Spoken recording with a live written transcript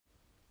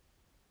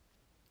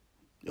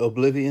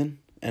Oblivion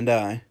and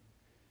I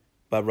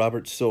by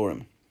Robert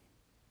Soren.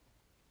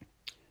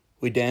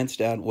 We danced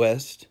out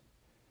west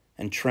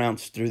and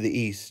trounced through the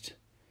east.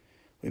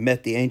 We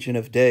met the Ancient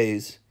of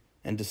Days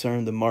and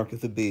discerned the mark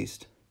of the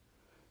beast.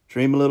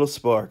 Dream a little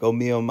spark, oh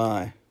me, oh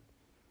my.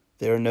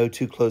 There are no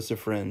two closer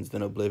friends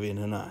than Oblivion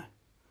and I.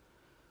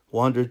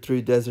 Wandered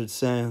through desert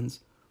sands,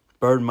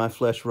 burned my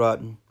flesh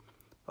rotten,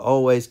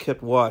 always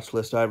kept watch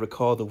lest I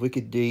recall the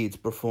wicked deeds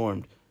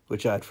performed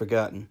which I'd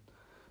forgotten.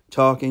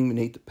 Talking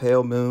beneath the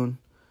pale moon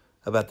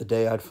about the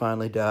day I'd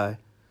finally die.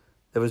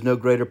 There was no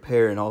greater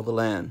pair in all the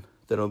land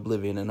than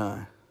Oblivion and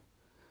I.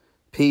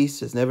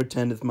 Peace has never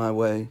tended my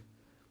way,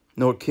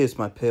 nor kissed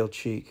my pale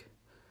cheek,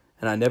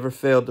 and I never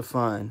failed to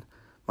find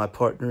my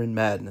partner in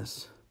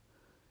madness,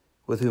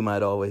 with whom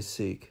I'd always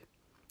seek.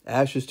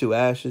 Ashes to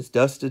ashes,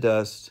 dust to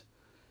dust,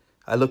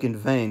 I look in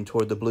vain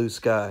toward the blue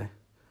sky,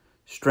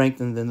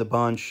 strengthened in the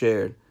bond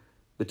shared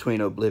between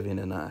Oblivion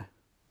and I.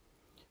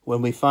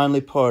 When we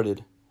finally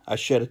parted, I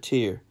shed a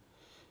tear,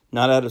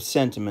 not out of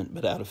sentiment,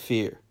 but out of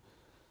fear,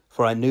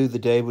 for I knew the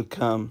day would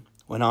come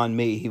when on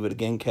me he would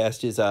again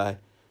cast his eye,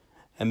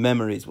 and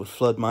memories would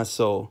flood my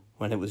soul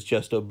when it was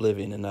just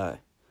Oblivion and I.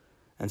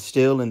 And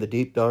still in the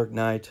deep dark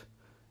night,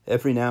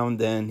 every now and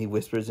then he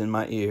whispers in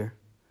my ear.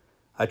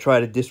 I try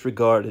to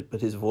disregard it,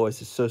 but his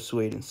voice is so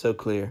sweet and so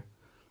clear.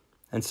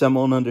 And some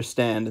won't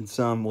understand, and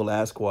some will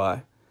ask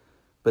why.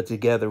 But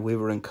together we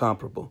were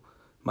incomparable,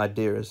 my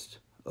dearest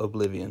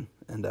Oblivion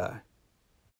and I.